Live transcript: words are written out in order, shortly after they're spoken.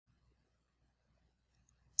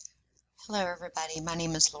Hello everybody, my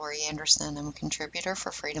name is Lorri Anderson. I'm a contributor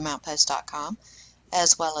for freedomoutpost.com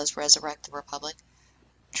as well as Resurrect the Republic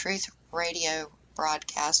Truth Radio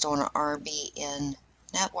broadcast on RBN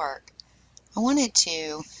network. I wanted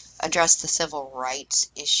to address the civil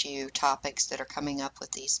rights issue topics that are coming up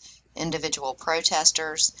with these individual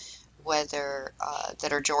protesters, whether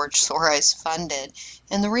that are George Soros funded.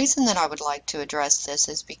 And the reason that I would like to address this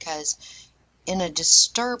is because in a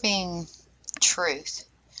disturbing truth,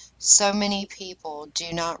 so many people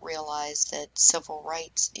do not realize that civil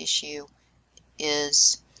rights issue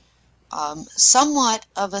is somewhat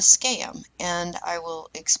of a scam, and I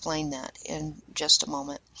will explain that in just a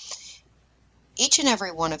moment. Each and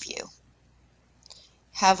every one of you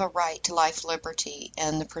have a right to life, liberty,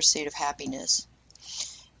 and the pursuit of happiness.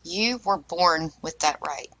 You were born with that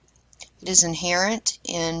right. It is inherent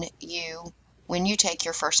in you when you take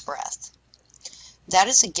your first breath. That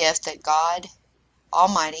is a gift that God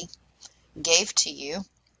Almighty gave to you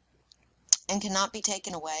and cannot be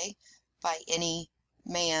taken away by any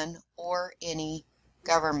man or any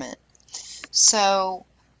government. So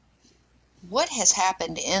what has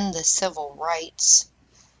happened in the civil rights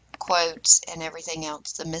quotes and everything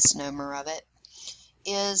else, the misnomer of it,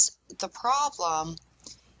 is the problem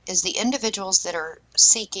is the individuals that are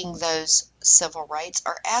seeking those civil rights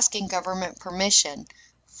are asking government permission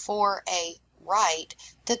for a right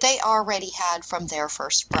that they already had from their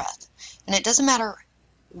first breath. And it doesn't matter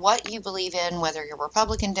what you believe in, whether you're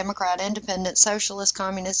Republican, Democrat, Independent, Socialist,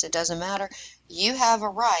 Communist, it doesn't matter. You have a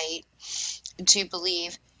right to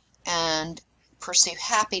believe and pursue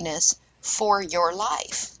happiness for your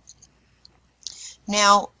life.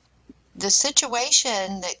 Now, the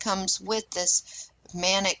situation that comes with this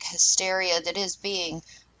manic hysteria that is being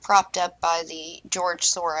propped up by the George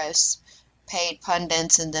Soros paid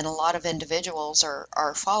pundits, and then a lot of individuals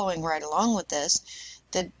are following right along with this.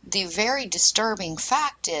 The very disturbing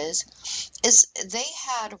fact is they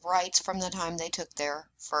had rights from the time they took their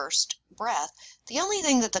first breath. The only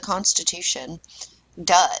thing that the Constitution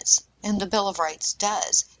does, and the Bill of Rights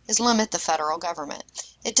does, is limit the federal government.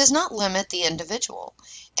 It does not limit the individual.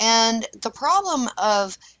 And the problem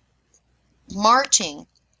of marching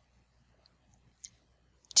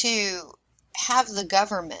to have the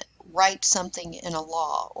government write something in a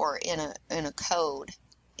law or in a code,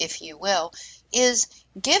 if you will, is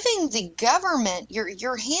giving the government,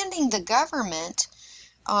 you're handing the government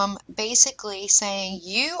basically saying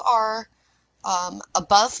you are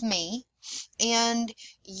above me and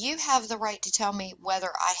you have the right to tell me whether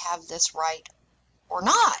I have this right or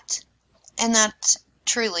not. And that's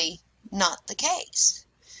truly not the case.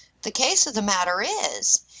 The case of the matter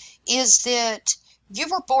is that you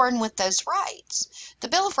were born with those rights. The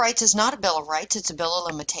Bill of Rights is not a Bill of Rights, it's a Bill of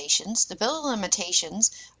Limitations. The Bill of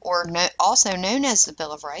Limitations, also known as the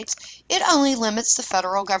Bill of Rights, it only limits the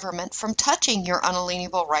federal government from touching your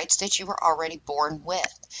unalienable rights that you were already born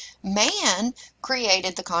with. Man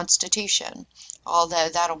created the Constitution, although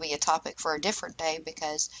that'll be a topic for a different day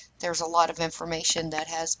because there's a lot of information that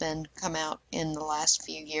has been come out in the last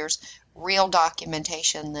few years, real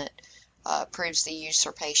documentation that proves the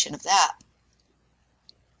usurpation of that.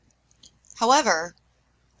 However,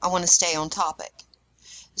 I want to stay on topic.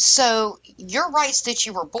 So your rights that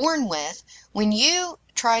you were born with, when you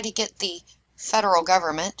try to get the federal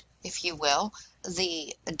government, if you will,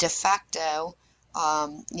 the de facto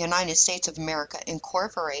United States of America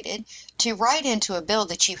Incorporated, to write into a bill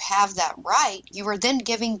that you have that right, you are then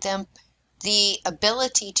giving them the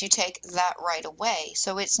ability to take that right away.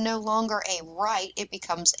 So it's no longer a right, it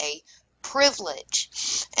becomes a privilege,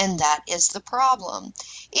 and that is the problem.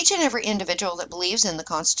 Each and every individual that believes in the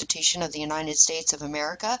Constitution of the United States of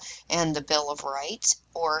America and the Bill of Rights,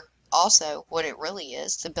 or also what it really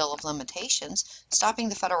is, the Bill of Limitations, stopping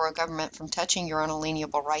the federal government from touching your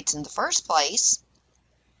unalienable rights in the first place,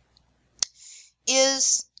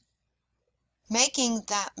 is making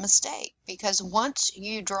that mistake. Because once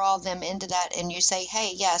you draw them into that and you say,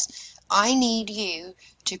 hey, yes, I need you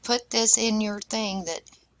to put this in your thing that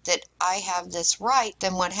I have this right,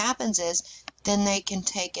 then what happens is then they can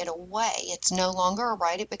take it away. It's no longer a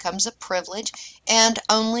right, it becomes a privilege, and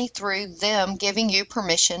only through them giving you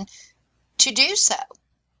permission to do so.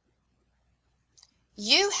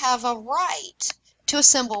 You have a right to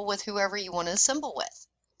assemble with whoever you want to assemble with.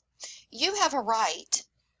 You have a right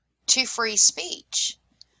to free speech.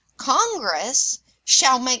 Congress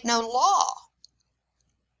shall make no law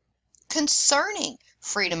concerning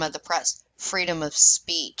freedom of the press, freedom of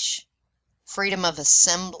speech, freedom of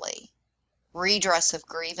assembly, redress of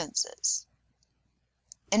grievances,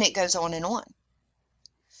 and it goes on and on.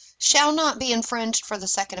 Shall not be infringed for the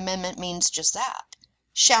Second Amendment means just that.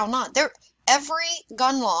 shall not. Every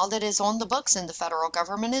gun law that is on the books in the federal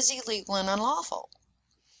government is illegal and unlawful.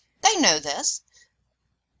 They know this.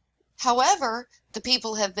 However, the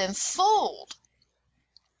people have been fooled.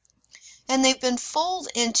 And they've been fooled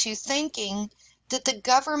into thinking that the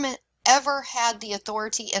government ever had the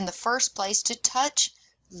authority in the first place to touch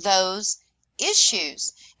those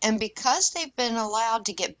issues. And because they've been allowed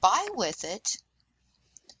to get by with it,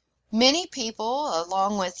 many people,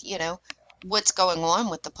 along with, what's going on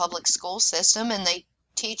with the public school system, and they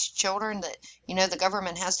teach children that, the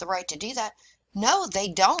government has the right to do that. No, they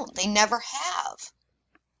don't. They never have.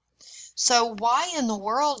 So why in the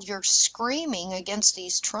world you're screaming against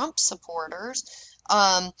these Trump supporters,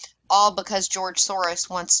 all because George Soros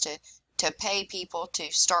wants to pay people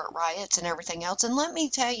to start riots and everything else? And let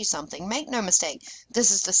me tell you something, make no mistake,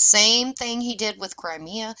 this is the same thing he did with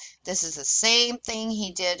Crimea. This is the same thing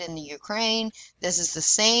he did in the Ukraine. This is the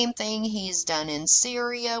same thing he's done in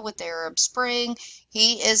Syria with the Arab Spring.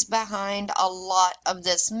 He is behind a lot of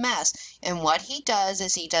this mess. And what he does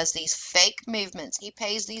is he does these fake movements. He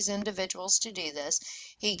pays these individuals to do this.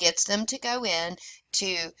 He gets them to go in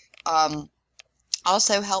to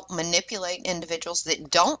also help manipulate individuals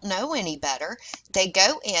that don't know any better. They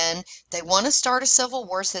go in, they want to start a civil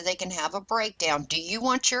war so they can have a breakdown. Do you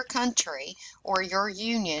want your country or your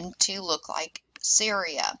union to look like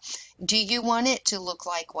Syria? Do you want it to look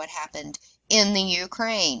like what happened in the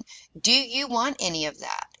Ukraine? Do you want any of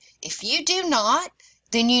that? If you do not,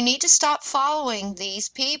 then you need to stop following these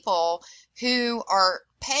people who are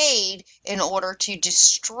paid in order to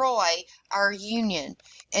destroy our union.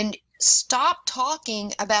 And stop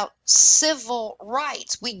talking about civil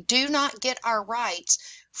rights. We do not get our rights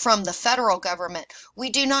from the federal government. We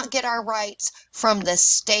do not get our rights from the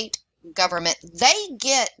state government. They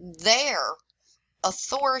get their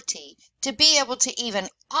authority to be able to even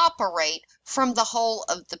operate from the whole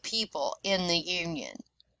of the people in the union.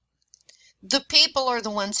 The people are the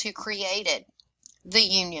ones who created the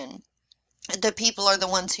union. The people are the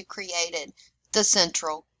ones who created the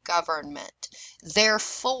central government.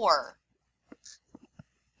 Therefore,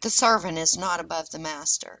 the servant is not above the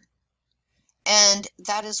master. And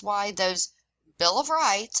that is why those Bill of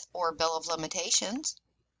Rights or Bill of Limitations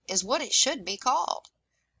is what it should be called.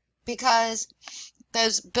 Because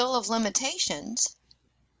those Bill of Limitations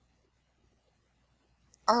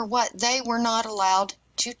are what they were not allowed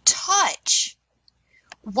to touch.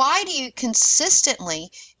 Why do you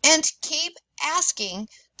consistently and keep asking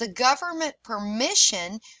the government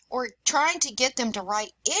permission or trying to get them to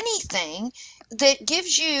write anything that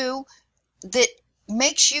gives you, that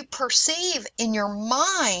makes you perceive in your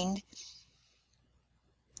mind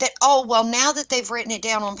that, oh, well, now that they've written it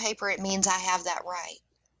down on paper, it means I have that right?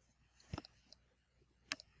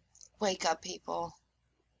 Wake up, people.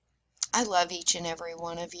 I love each and every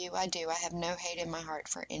one of you. I do. I have no hate in my heart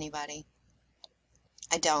for anybody.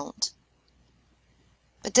 I don't.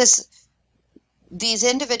 But these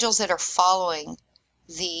individuals that are following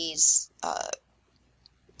these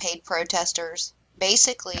paid protesters,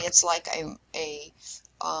 basically it's like a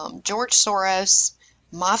George Soros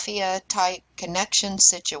mafia type connection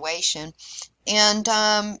situation, and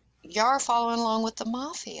y'all are following along with the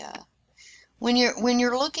mafia. When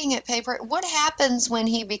you're looking at paper, what happens when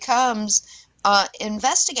he becomes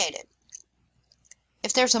investigated?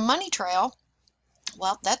 If there's a money trail,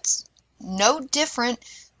 well, that's no different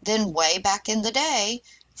than way back in the day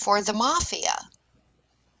for the mafia.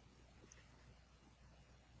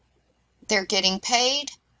 They're getting paid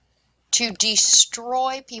to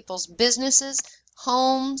destroy people's businesses,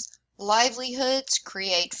 homes, livelihoods,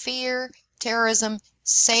 create fear, terrorism,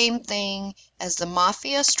 same thing as the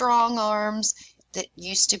mafia strong arms that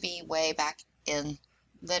used to be way back in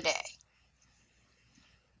the day.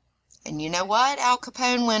 And you know what? Al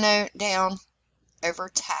Capone went down over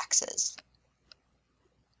taxes.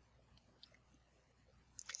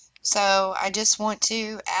 So I just want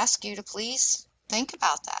to ask you to please think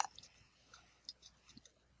about that.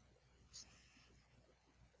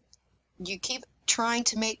 You keep trying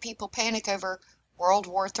to make people panic over World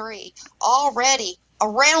War III. Already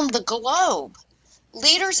around the globe,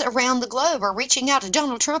 leaders around the globe are reaching out to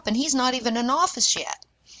Donald Trump, and he's not even in office yet.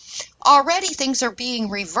 Already things are being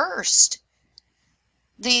reversed.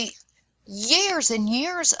 The years and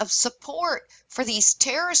years of support for these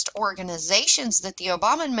terrorist organizations that the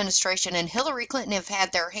Obama administration and Hillary Clinton have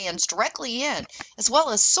had their hands directly in, as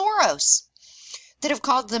well as Soros, that have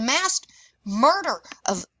caused the mass murder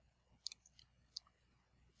of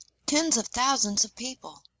tens of thousands of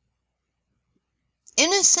people.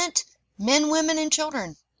 Innocent men, women, and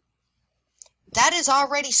children. That is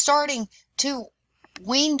already starting to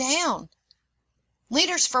wean down.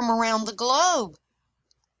 Leaders from around the globe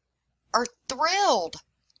are thrilled.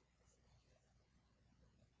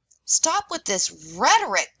 Stop with this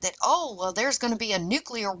rhetoric that, oh, well, there's going to be a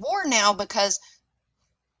nuclear war now because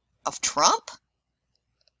of Trump.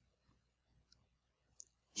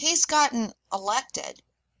 He's gotten elected.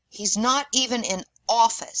 He's not even in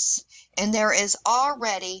office. And there is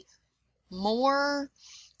already more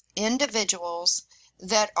individuals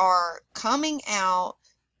that are coming out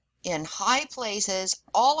in high places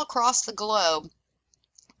all across the globe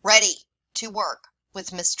ready to work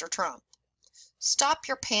with Mr. Trump. Stop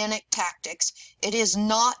your panic tactics. It is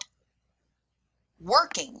not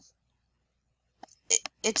working.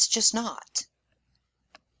 It's just not.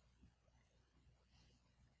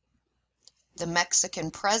 The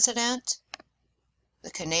Mexican president,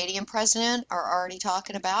 the Canadian president are already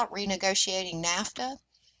talking about renegotiating NAFTA.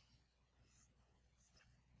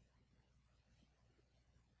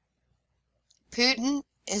 Putin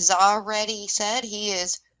has already said he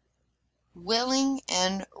is willing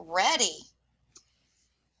and ready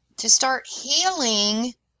to start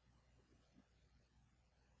healing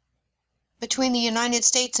between the United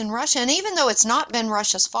States and Russia. And even though it's not been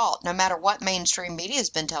Russia's fault, no matter what mainstream media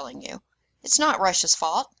has been telling you, it's not Russia's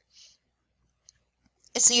fault.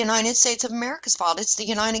 It's the United States of America's fault. It's the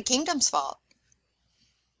United Kingdom's fault.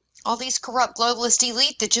 All these corrupt globalist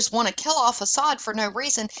elite that just want to kill off Assad for no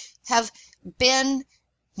reason have been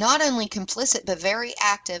not only complicit but very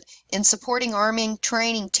active in supporting, arming,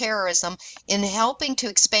 training terrorism, in helping to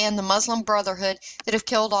expand the Muslim Brotherhood that have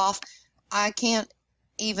killed off, I can't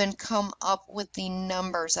even come up with the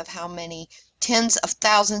numbers of how many tens of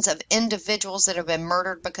thousands of individuals that have been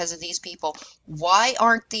murdered because of these people. Why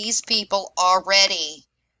aren't these people already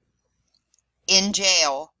in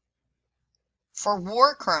jail for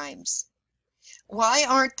war crimes? Why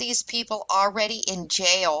aren't these people already in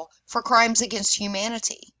jail for crimes against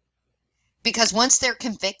humanity? Because once they're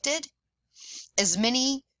convicted, as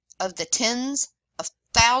many of the tens of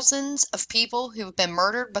thousands of people who have been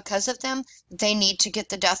murdered because of them, they need to get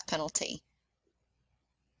the death penalty.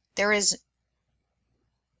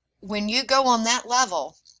 When you go on that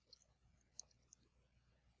level,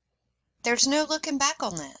 there's no looking back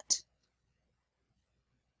on that.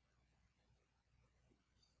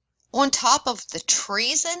 On top of the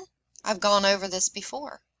treason, I've gone over this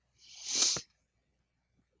before.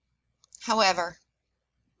 However,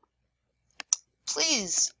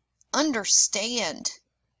 please understand,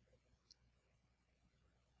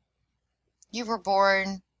 you were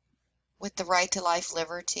born with the right to life,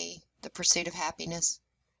 liberty, the pursuit of happiness,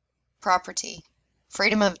 property,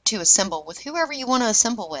 freedom to assemble with whoever you want to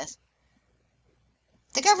assemble with.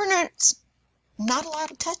 The government's not allowed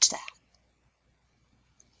to touch that.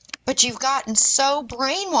 But you've gotten so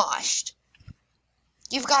brainwashed,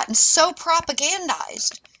 you've gotten so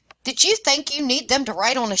propagandized that you think you need them to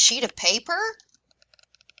write on a sheet of paper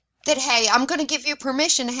that, hey, I'm going to give you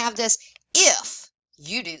permission to have this if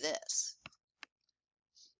you do this.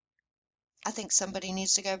 I think somebody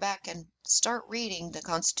needs to go back and start reading the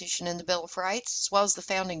Constitution and the Bill of Rights, as well as the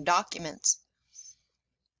founding documents.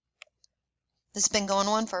 This has been going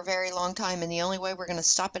on for a very long time, and the only way we're going to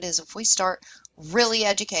stop it is if we start really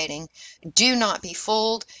educating. Do not be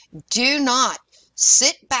fooled. Do not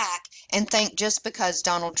sit back and think just because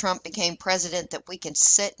Donald Trump became president that we can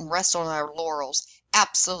sit and rest on our laurels.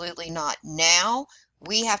 Absolutely not. Now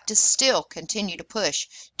we have to still continue to push,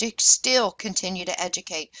 to still continue to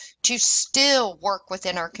educate, to still work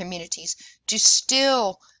within our communities, to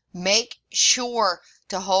still make sure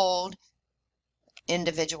to hold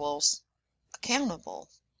individuals accountable.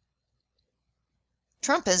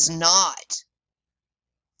 Trump is not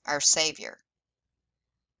our savior.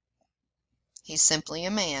 He's simply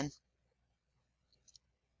a man.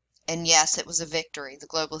 And yes, it was a victory. The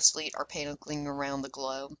globalist elite are panicking around the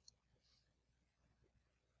globe.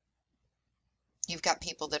 You've got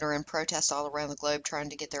people that are in protest all around the globe trying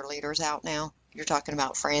to get their leaders out now. You're talking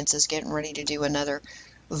about France is getting ready to do another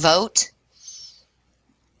vote.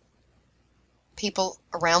 People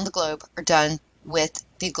around the globe are done with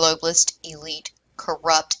the globalist elite,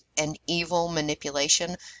 corrupt and evil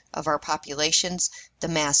manipulation of our populations, the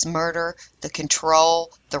mass murder, the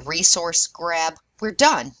control, the resource grab. We're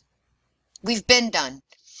done. We've been done.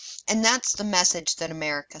 And that's the message that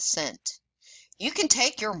America sent. You can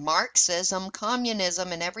take your Marxism,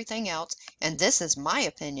 communism, and everything else, and this is my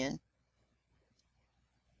opinion,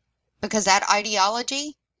 because that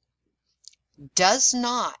ideology does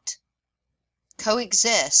not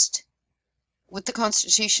coexist with the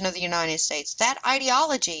Constitution of the United States. That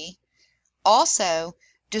ideology also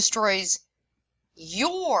destroys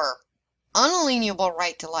your unalienable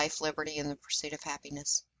right to life, liberty, and the pursuit of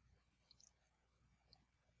happiness.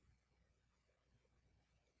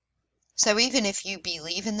 So even if you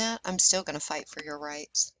believe in that, I'm still going to fight for your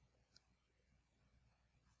rights.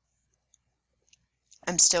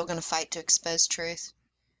 I'm still going to fight to expose truth.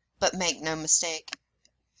 But make no mistake,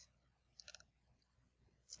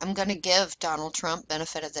 I'm going to give Donald Trump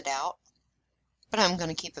benefit of the doubt, but I'm going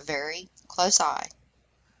to keep a very close eye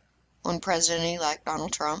on President-elect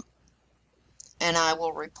Donald Trump, and I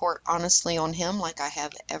will report honestly on him like I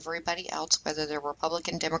have everybody else, whether they're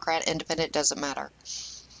Republican, Democrat, Independent, doesn't matter.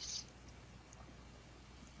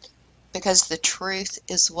 Because the truth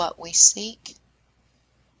is what we seek,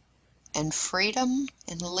 and freedom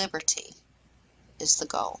and liberty is the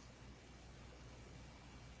goal.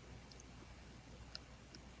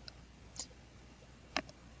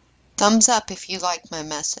 Thumbs up if you like my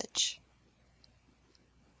message.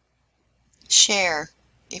 Share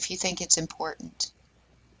if you think it's important.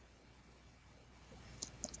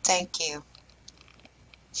 Thank you.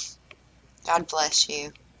 God bless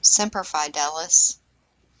you. Semper Fidelis.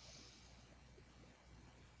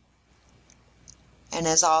 And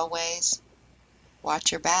as always,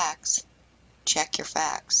 watch your backs. Check your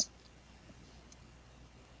facts.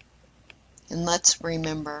 And let's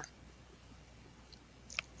remember,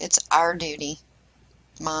 it's our duty,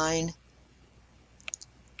 mine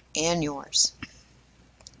and yours,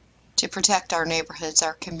 to protect our neighborhoods,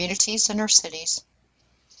 our communities, and our cities.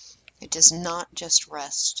 It does not just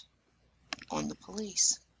rest on the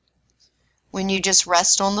police. When you just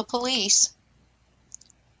rest on the police,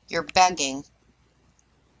 you're begging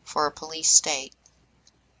for a police state.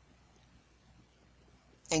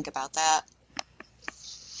 Think about that.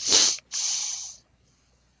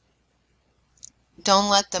 Don't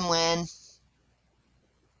let them win,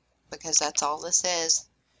 because that's all this is.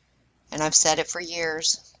 And I've said it for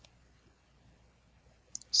years.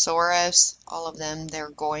 Soros, all of them,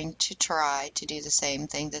 they're going to try to do the same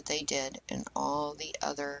thing that they did in all the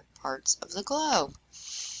other parts of the globe.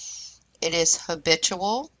 It is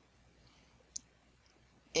habitual.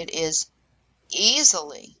 It is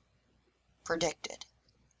easily predicted.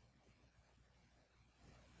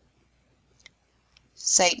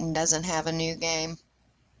 Satan doesn't have a new game.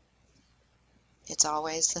 It's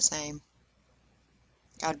always the same.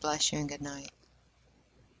 God bless you and good night.